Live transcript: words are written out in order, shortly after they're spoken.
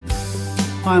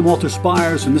Hi, I'm Walter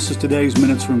Spires, and this is today's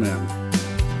Minutes from Men.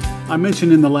 I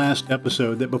mentioned in the last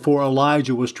episode that before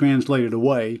Elijah was translated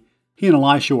away, he and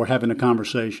Elisha were having a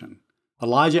conversation.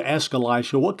 Elijah asked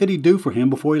Elisha what could he do for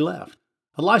him before he left.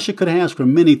 Elisha could ask for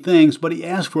many things, but he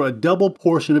asked for a double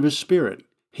portion of his spirit.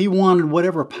 He wanted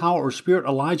whatever power or spirit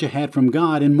Elijah had from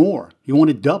God and more. He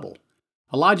wanted double.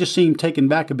 Elijah seemed taken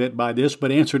back a bit by this,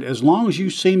 but answered, "As long as you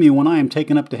see me when I am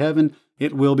taken up to heaven,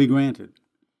 it will be granted."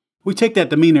 We take that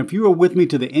to mean if you are with me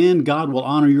to the end, God will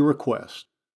honor your request.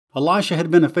 Elisha had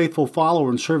been a faithful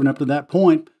follower and servant up to that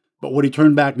point, but would he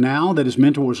turn back now that his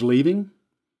mentor was leaving?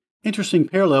 Interesting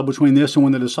parallel between this and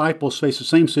when the disciples faced the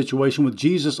same situation with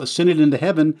Jesus ascended into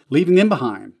heaven, leaving them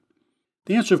behind.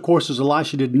 The answer, of course, is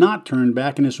Elisha did not turn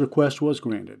back and his request was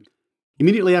granted.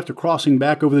 Immediately after crossing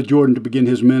back over the Jordan to begin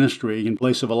his ministry in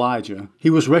place of Elijah, he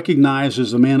was recognized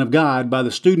as the man of God by the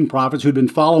student prophets who had been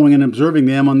following and observing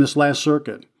them on this last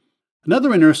circuit.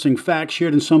 Another interesting fact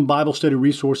shared in some Bible study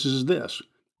resources is this.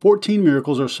 14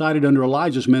 miracles are cited under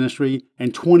Elijah's ministry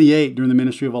and 28 during the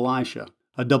ministry of Elisha,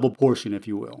 a double portion, if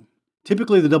you will.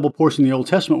 Typically, the double portion in the Old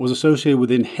Testament was associated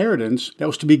with inheritance that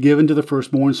was to be given to the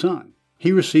firstborn son.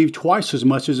 He received twice as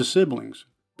much as his siblings.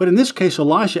 But in this case,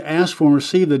 Elisha asked for and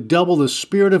received the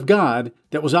Spirit of God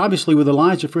that was obviously with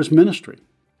Elijah for his ministry.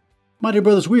 My dear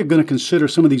brothers, we are going to consider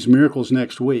some of these miracles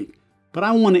next week, but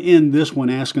I want to end this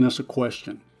one asking us a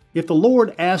question. If the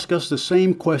Lord asked us the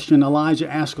same question Elijah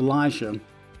asked Elisha,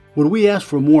 would we ask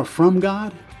for more from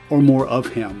God or more of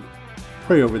Him?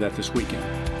 Pray over that this weekend.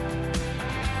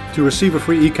 To receive a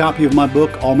free e-copy of my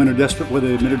book, All Men Are Desperate Whether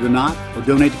They Admit It or Not, or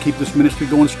donate to keep this ministry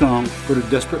going strong, go to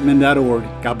desperatemen.org.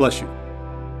 God bless you.